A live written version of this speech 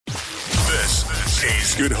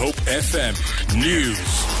Good Hope FM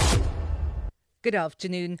News. Good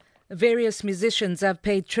afternoon. Various musicians have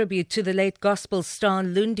paid tribute to the late gospel star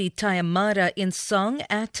Lundi Tyamara in song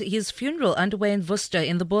at his funeral underway in Worcester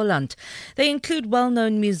in the Boland. They include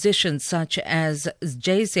well-known musicians such as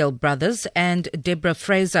Jaziel Brothers and Deborah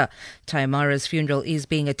Fraser. Tyamara's funeral is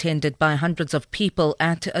being attended by hundreds of people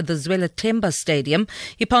at the Zwelithemba Stadium.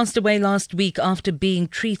 He passed away last week after being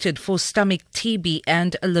treated for stomach TB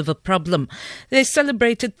and a liver problem. They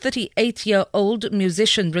celebrated 38-year-old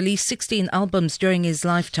musician released 16 albums during his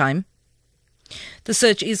lifetime. The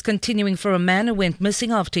search is continuing for a man who went missing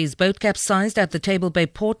after his boat capsized at the Table Bay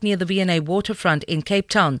port near the V&A waterfront in Cape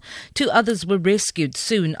Town. 2 others were rescued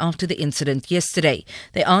soon after the incident yesterday.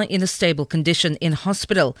 They are in a stable condition in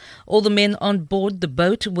hospital. All the men on board the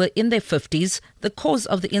boat were in their 50s. The cause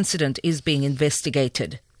of the incident is being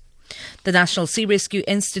investigated. The National Sea Rescue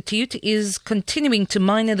Institute is continuing to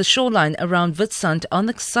mine the shoreline around Witstrand on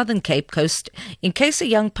the southern Cape Coast in case a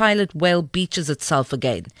young pilot whale beaches itself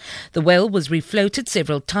again. The whale was refloated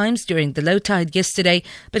several times during the low tide yesterday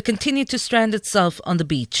but continued to strand itself on the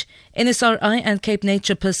beach. NSRI and Cape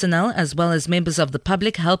Nature personnel as well as members of the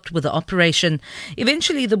public helped with the operation.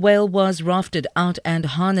 Eventually the whale was rafted out and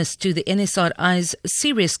harnessed to the NSRI's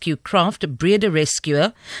sea rescue craft Breeder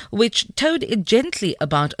Rescuer, which towed it gently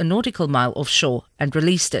about a nautical mile offshore and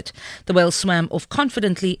released it. The whale swam off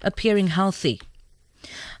confidently, appearing healthy.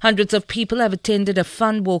 Hundreds of people have attended a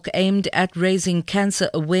fun walk aimed at raising cancer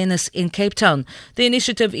awareness in Cape Town. The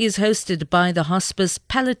initiative is hosted by the Hospice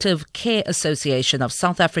Palliative Care Association of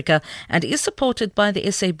South Africa and is supported by the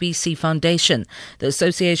SABC Foundation. The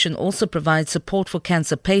association also provides support for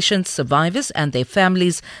cancer patients, survivors and their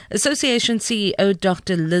families. Association CEO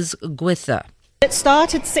Dr. Liz Gwitha. It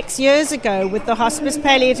started 6 years ago with the Hospice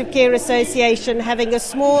Palliative Care Association having a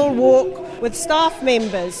small walk with staff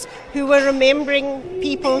members who were remembering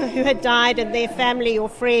people who had died and their family or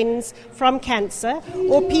friends from cancer,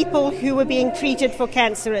 or people who were being treated for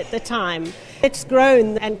cancer at the time. It's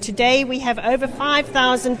grown, and today we have over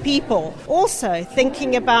 5,000 people also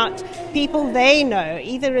thinking about people they know,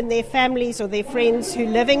 either in their families or their friends, who are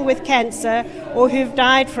living with cancer or who've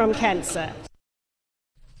died from cancer.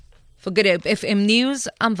 For Good Hope FM News,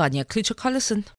 I'm Vanya Klucher-Collison.